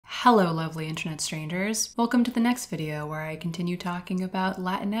Hello lovely internet strangers. Welcome to the next video where I continue talking about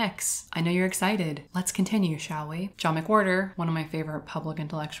Latinx. I know you're excited. Let's continue, shall we? John McWhorter, one of my favorite public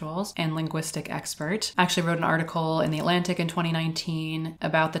intellectuals and linguistic expert, actually wrote an article in The Atlantic in 2019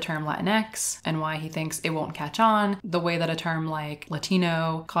 about the term Latinx and why he thinks it won't catch on the way that a term like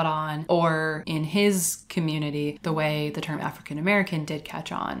Latino caught on, or in his community, the way the term African American did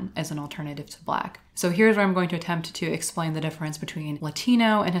catch on as an alternative to Black. So here's where I'm going to attempt to explain the difference between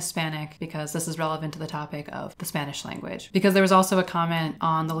Latino and Hispanic, because this is relevant to the topic of the Spanish language. Because there was also a comment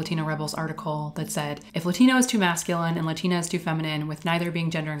on the Latino Rebels article that said, if Latino is too masculine and Latina is too feminine, with neither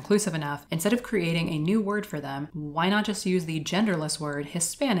being gender inclusive enough, instead of creating a new word for them, why not just use the genderless word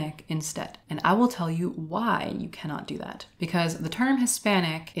Hispanic instead? And I will tell you why you cannot do that. Because the term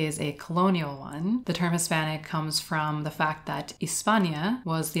Hispanic is a colonial one. The term Hispanic comes from the fact that Hispania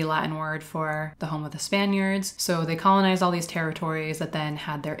was the Latin word for the home of the Spaniards. So they colonized all these territories that then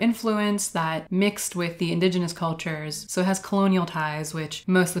had their influence that mixed with the indigenous cultures. So it has colonial ties, which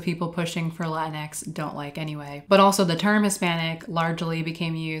most of the people pushing for Latinx don't like anyway. But also the term Hispanic largely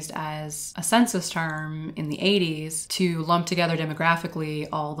became used as a census term in the 80s to lump together demographically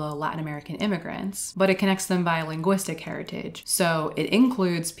all the Latin American immigrants, but it connects them by linguistic heritage. So it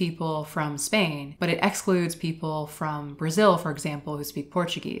includes people from Spain, but it excludes people from Brazil, for example, who speak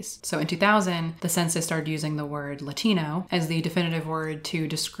Portuguese. So in 2000, the census started using the word Latino as the definitive word to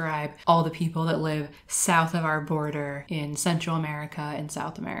describe all the people that live south of our border in Central America and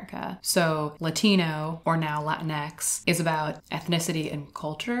South America. So Latino, or now Latinx, is about ethnicity and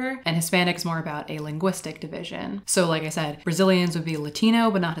culture, and Hispanic is more about a linguistic division. So like I said, Brazilians would be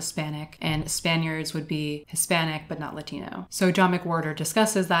Latino but not Hispanic, and Spaniards would be Hispanic but not Latino. So John McWhorter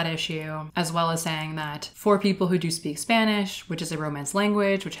discusses that issue, as well as saying that for people who do speak Spanish, which is a Romance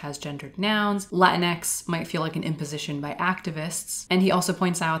language which has gendered nouns, Latinx might feel like an imposition by activists. And he also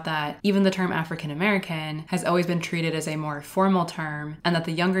points out that even the term African American has always been treated as a more formal term, and that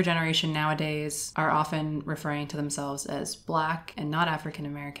the younger generation nowadays are often referring to themselves as Black and not African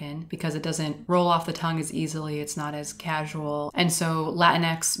American because it doesn't roll off the tongue as easily, it's not as casual. And so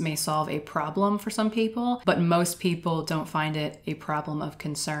Latinx may solve a problem for some people, but most people don't find it a problem of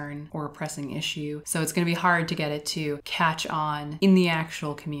concern or a pressing issue. So it's going to be hard to get it to catch on in the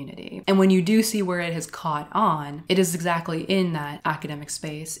actual community. And when you do see where it has caught on, it is exactly in that academic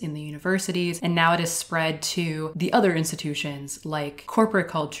space in the universities, and now it is spread to the other institutions like corporate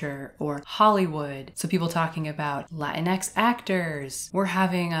culture or Hollywood. So people talking about Latinx actors, we're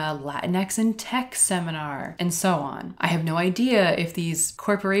having a Latinx in tech seminar, and so on. I have no idea if these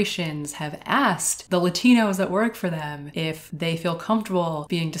corporations have asked the Latinos that work for them if they feel comfortable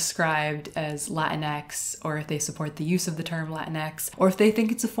being described as Latinx, or if they support the use of the term Latinx, or if they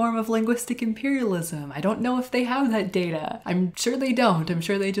think it's a form of linguistic imperialism. I don't know if they have that data. I'm sure they don't. I'm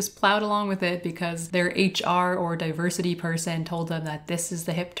sure they just plowed along with it because their HR or diversity person told them that this is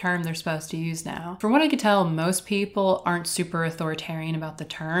the hip term they're supposed to use now. From what I could tell, most people aren't super authoritarian about the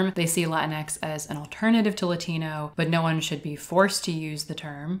term. They see Latinx as an alternative to Latino, but no one should be forced to use the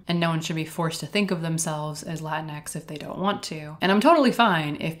term, and no one should be forced to think of themselves as Latinx if they don't want to. And I'm totally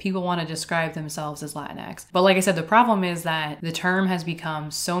fine if people want to describe themselves as Latinx. But like I said, the problem is that the term has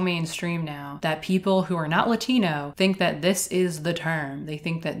become so mainstream now that people who are not Latino think that this is the term. They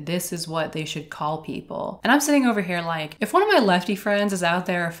think that this is what they should call people. And I'm sitting over here like, if one of my lefty friends is out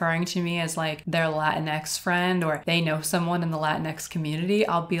there referring to me as like their Latinx friend, or they know someone in the Latinx community,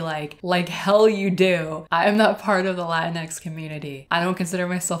 I'll be like hell you do. I am not part of the Latinx community. I don't consider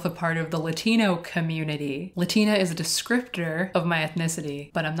myself a part of the Latino community. Latina is a descriptor of my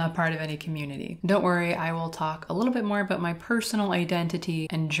ethnicity, but I'm not part of any community. Don't worry, I will talk a little bit more about my personal identity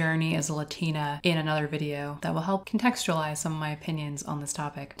and journey as a Latina in another video that will help contextualize some of my opinions on this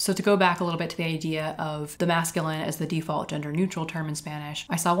topic. So to go back a little bit to the idea of the masculine as the default gender neutral term in Spanish,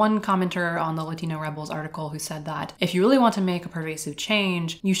 I saw one commenter on the Latino Rebels article who said that if you really want to make a pervasive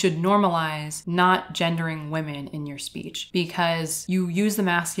change, you should normalize not gendering women in your speech, because you use the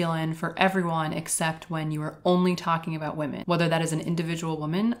masculine for everyone except when you are only talking about women, whether that is an individual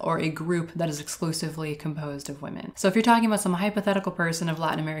woman or a group that is exclusively composed of women. So if you're talking about some hypothetical person of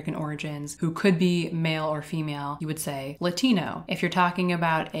Latin American origins who could be male or female, you would say Latino. If you're talking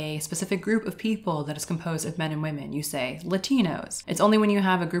about a specific group of people that is composed of men and women, you say Latinos. It's only when you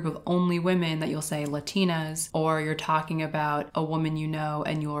have a group of only women that you'll say Latinas, or you're talking about a woman you know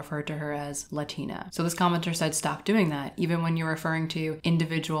and you'll refer to her as Latina. So this commenter said stop doing that. Even when you're referring to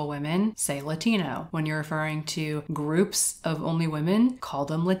individual women, say Latino. When you're referring to groups of only women, call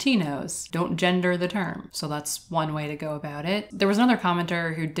them Latinos. Don't gender the term. So that's one way to go about it. There was another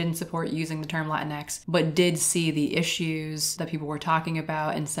commenter who didn't support using the term Latinx, but did see the issues that people were talking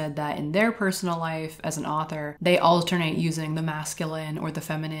about and said that in their personal life as an author, they alternate using the masculine or the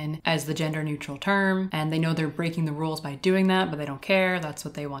feminine as the gender neutral term. And they know they're breaking the rules by doing that, but they don't care. That's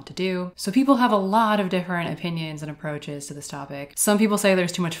what they want to do. So people have a lot of different opinions and approaches to this topic. Some people say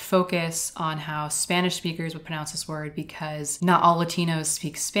there's too much focus on how Spanish speakers would pronounce this word because not all Latinos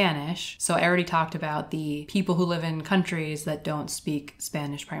speak Spanish. So I already talked about the people who live in countries that don't speak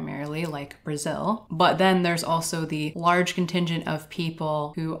Spanish primarily, like Brazil. But then there's also the large contingent of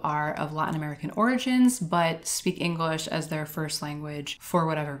people who are of Latin American origins, but speak English as their first language for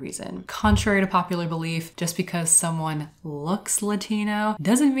whatever reason. Contrary to popular belief, just because someone looks Latino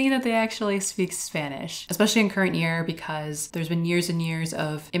doesn't mean that they actually speak Spanish, especially in current year because there's been years and years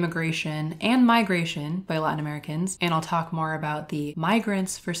of immigration and migration by Latin Americans. And I'll talk more about the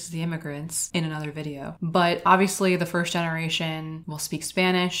migrants versus the immigrants in another video. But obviously the first generation will speak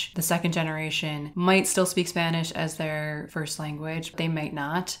Spanish. The second generation might still speak Spanish as their first language. They might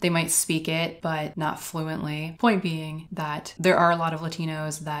not. They might speak it, but not fluently. Point being that there are a lot of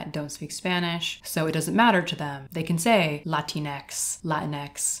Latinos that don't speak Spanish, so it doesn't matter to them. They can say Latinx,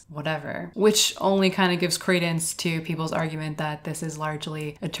 Latinx, whatever, which only kind of gives credence to people's argument that this is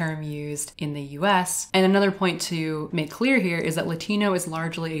largely a term used in the US. And another point to make clear here is that Latino is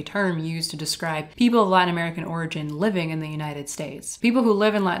largely a term used to describe people of Latin American origin living in the United States. People who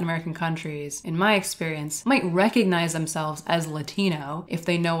live in Latin American countries, in my experience, might recognize themselves as Latino if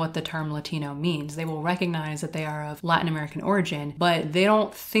they know what the term Latino means. They will recognize that they are of Latin American origin, but they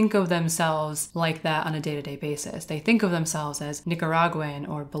don't think of themselves like that on a day-to-day basis. They think of themselves as Nicaraguan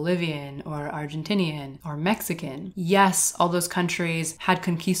or Bolivian or Argentinian or Mexican. Yes, all those countries had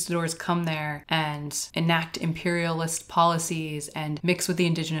conquistadors come there and enact imperialist policies and mix with the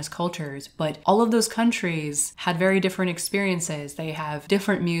indigenous cultures, but all of those countries had very different experiences. They have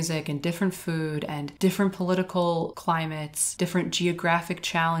different music and different food and different political climates, different geographic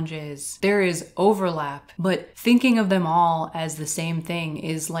challenges. There is overlap, but thinking of them all as the same thing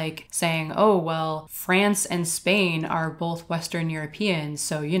is like saying, oh, well, France and Spain are both Western Europeans,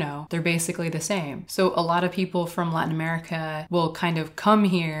 so, you know, they're basically the same. So a lot of people from Latin America will kind of come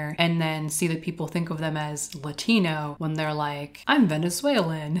here and then see that people think of them as Latino when they're like, I'm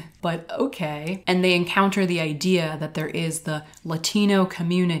Venezuelan, but okay. And they encounter the idea that there is the Latino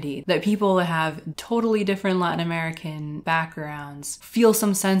community, that people that have totally different Latin American backgrounds feel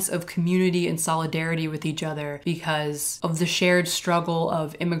some sense of community and solidarity with each other because of the shared struggle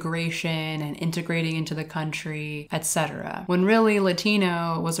of immigration and integrating into the country, etc. When really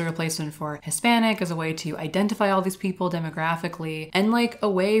Latino was a replacement for Hispanic as a way to identify all these people demographically and like a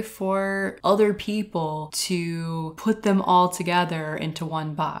way for other people to put them all together into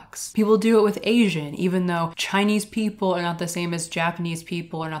one box. People do it with Asian, even though Chinese people are not the same as Japanese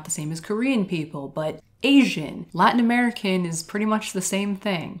people, are not the same as Korean people, but Asian, Latin American is pretty much the same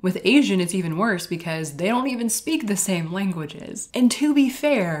thing. With Asian, it's even worse because they don't even speak the same languages. And to be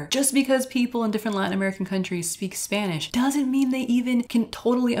fair, just because people in different Latin American countries speak Spanish doesn't mean they even can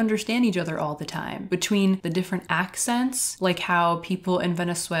totally understand each other all the time. Between the different accents, like how people in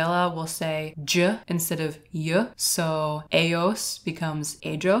Venezuela will say j instead of y, so ellos becomes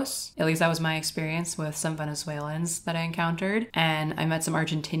ellos. At least that was my experience with some Venezuelans that I encountered. And I met some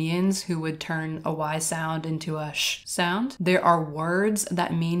Argentinians who would turn a Y sound into a sh sound. There are words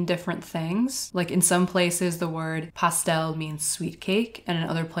that mean different things. Like in some places the word pastel means sweet cake, and in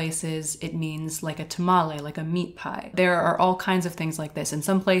other places it means like a tamale, like a meat pie. There are all kinds of things like this. In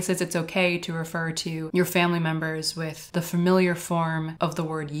some places it's okay to refer to your family members with the familiar form of the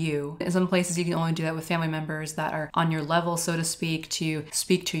word you. In some places you can only do that with family members that are on your level, so to speak. To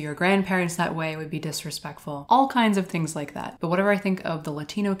speak to your grandparents that way would be disrespectful. All kinds of things like that. But whatever I think of the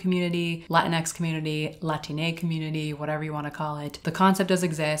Latino community, Latinx community, Latina community, whatever you want to call it, the concept does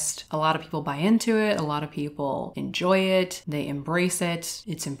exist. A lot of people buy into it. A lot of people enjoy it. They embrace it.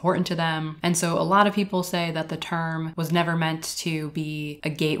 It's important to them. And so a lot of people say that the term was never meant to be a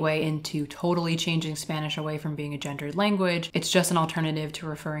gateway into totally changing Spanish away from being a gendered language. It's just an alternative to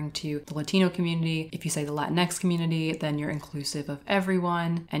referring to the Latino community. If you say the Latinx community, then you're inclusive of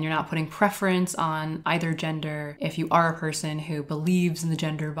everyone and you're not putting preference on either gender. If you are a person who believes in the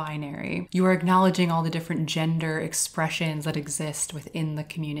gender binary, you are acknowledging understanding all the different gender expressions that exist within the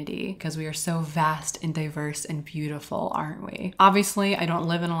community, because we are so vast and diverse and beautiful, aren't we? Obviously, I don't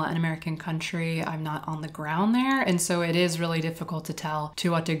live in a Latin American country. I'm not on the ground there, and so it is really difficult to tell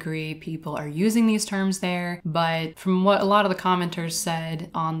to what degree people are using these terms there. But from what a lot of the commenters said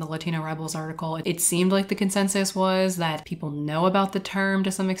on the Latino Rebels article, it seemed like the consensus was that people know about the term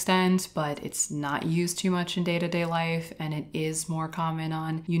to some extent, but it's not used too much in day-to-day life, and it is more common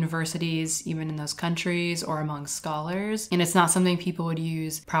on universities, even in those countries, or among scholars. And it's not something people would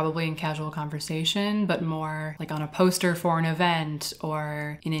use probably in casual conversation, but more like on a poster for an event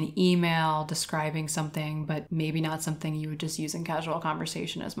or in an email describing something, but maybe not something you would just use in casual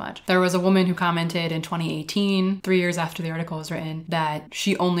conversation as much. There was a woman who commented in 2018, 3 years after the article was written, that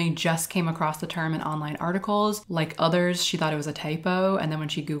she only just came across the term in online articles. Like others, she thought it was a typo, and then when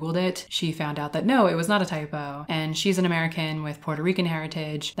she Googled it, she found out that no, it was not a typo. And she's an American with Puerto Rican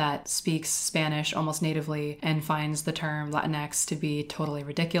heritage that speaks Spanish almost natively and finds the term Latinx to be totally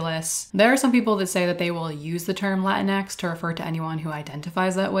ridiculous. There are some people that say that they will use the term Latinx to refer to anyone who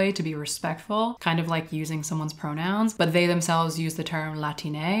identifies that way, to be respectful, kind of like using someone's pronouns, but they themselves use the term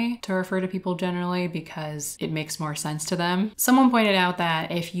Latine to refer to people generally because it makes more sense to them. Someone pointed out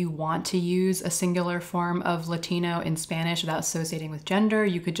that if you want to use a singular form of Latino in Spanish without associating with gender,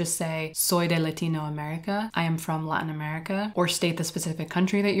 you could just say, soy de Latino America, I am from Latin America, or state the specific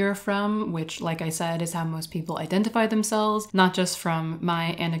country that you're from, which, like I said, is how most people identify themselves, not just from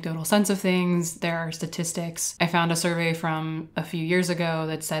my anecdotal sense of things. There are statistics. I found a survey from a few years ago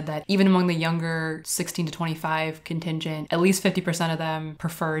that said that even among the younger 16 to 25 contingent, at least 50% of them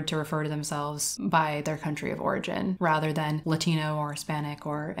preferred to refer to themselves by their country of origin rather than Latino or Hispanic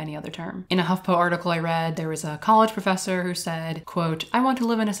or any other term. In a HuffPo article I read, there was a college professor who said, quote, I want to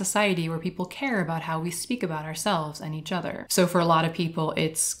live in a society where people care about how we speak about ourselves and each other. So for a lot of people,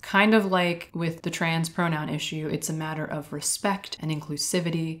 it's kind of like with the trans pronoun issue, it's a matter of respect and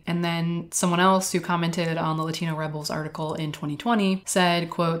inclusivity. And then someone else who commented on the Latino Rebels article in 2020 said,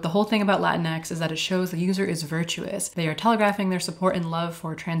 quote, the whole thing about Latinx is that it shows the user is virtuous. They are telegraphing their support and love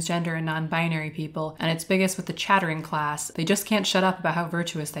for transgender and non-binary people, and it's biggest with the chattering class. They just can't shut up about how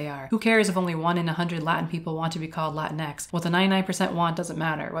virtuous they are. Who cares if only 1 in 100 Latin people want to be called Latinx? What the 99% want doesn't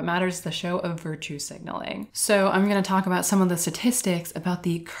matter. What matters is the show of virtue signaling. So I'm going to talk about some of the statistics about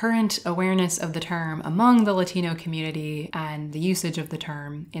the current awareness of the term among the Latino community and the usage of the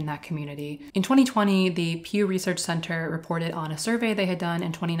term in that community. In 2020, the Pew Research Center reported on a survey they had done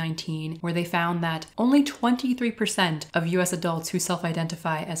in 2019 where they found that only 23% of US adults who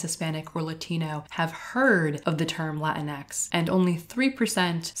self-identify as Hispanic or Latino have heard of the term Latinx, and only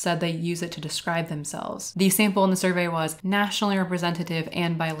 3% said they use it to describe themselves. The sample in the survey was nationally representative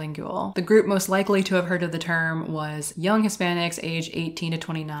and bilingual. The group most likely to have heard of the term was young Hispanics aged 18 to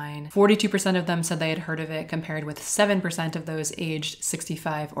 29. 42% of them said they had heard of it, compared with 7% of those aged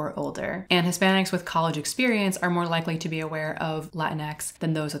 65 or older. And Hispanics with college experience are more likely to be aware of Latinx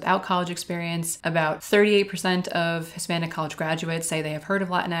than those without college experience. About 38% of Hispanic college graduates say they have heard of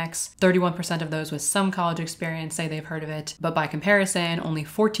Latinx. 31% of those with some college experience say they've heard of it. But by comparison, only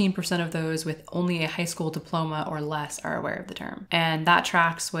 14% of those with only a high school diploma or less are aware of the term. And that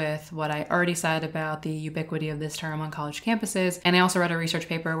tracks with what I already said about the ubiquity of this term on college campuses. And I also read a research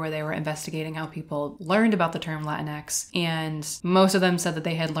paper where they were investigating how people learned about the term Latinx, and most of them said that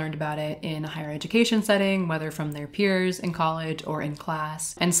they had learned about it in a higher education setting, whether from their peers in college or in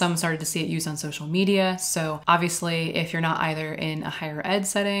class. And some started to see it used on social media. So obviously, if you're not either in a higher ed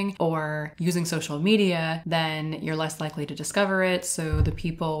setting or using social media, then you're less likely to discover it. So the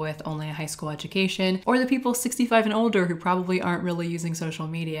people with only a high school education, or the people 65 and older who probably aren't really using social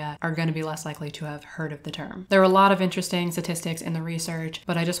media, are going to be less likely to have heard of the term. There were a lot of interesting statistics in the research,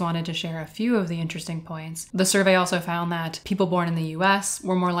 but I just wanted to share a few of the interesting points. The survey also found that people born in the US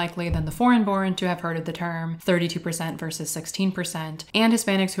were more likely than the foreign-born to have heard of the term, 32% versus 16%, and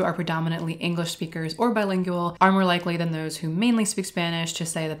Hispanics who are predominantly English speakers or bilingual are more likely than those who mainly speak Spanish to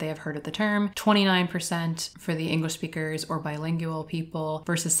say that they have heard of the term, 29% for the English speakers or bilingual people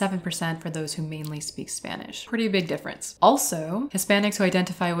versus 7% for those who mainly speak Spanish. Pretty big difference. Also, Hispanics who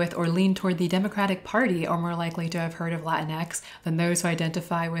identify with or lean toward the Democratic Party are more likely to have heard of Latinx than those who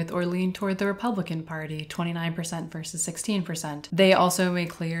identify with or lean toward the Republican Party, 29% versus 16%. They also made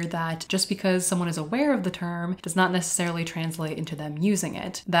clear that just because someone is aware of the term does not necessarily translate into them using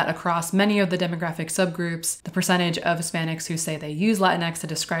it. That across many of the demographic subgroups, the percentage of Hispanics who say they use Latinx to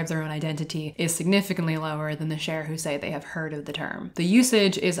describe their own identity is significantly lower than the share who say they have heard of the term. The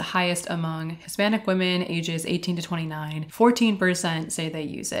usage is highest among Hispanic women ages 18 to 29. 14% say they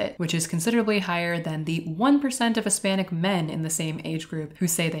use it, which is considerably higher than the 1% of Hispanic men in the same age group who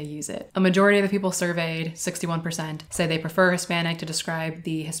say they use it. opposite. A majority of the people surveyed, 61%, say they prefer Hispanic to describe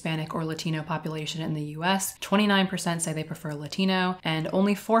the Hispanic or Latino population in the US, 29% say they prefer Latino, and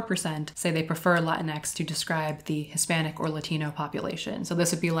only 4% say they prefer Latinx to describe the Hispanic or Latino population. So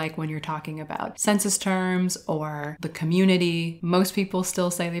this would be like when you're talking about census terms or the community. Most people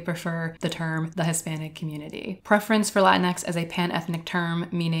still say they prefer the term the Hispanic community. Preference for Latinx as a pan-ethnic term,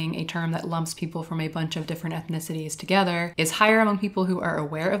 meaning a term that lumps people from a bunch of different ethnicities together, is higher among people who are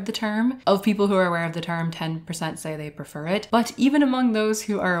aware of the term. Of people who are aware of the term, 10% say they prefer it. But even among those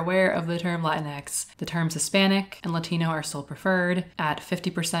who are aware of the term Latinx, the terms Hispanic and Latino are still preferred at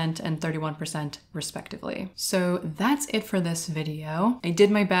 50% and 31% respectively. So that's it for this video. I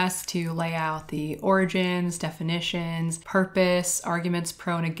did my best to lay out the origins, definitions, purpose, arguments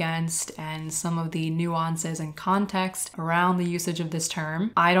pro and against, and some of the nuances and context around the usage of this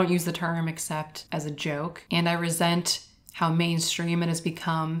term. I don't use the term except as a joke, and I resent how mainstream it has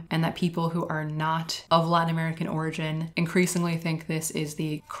become and that people who are not of Latin American origin increasingly think this is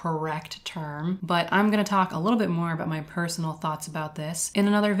the correct term. But I'm going to talk a little bit more about my personal thoughts about this in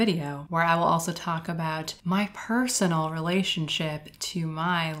another video, where I will also talk about my personal relationship to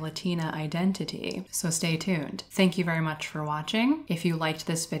my Latina identity. So stay tuned. Thank you very much for watching. If you liked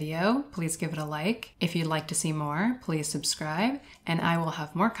this video, please give it a like. If you'd like to see more, please subscribe, and I will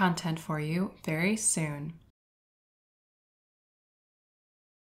have more content for you very soon.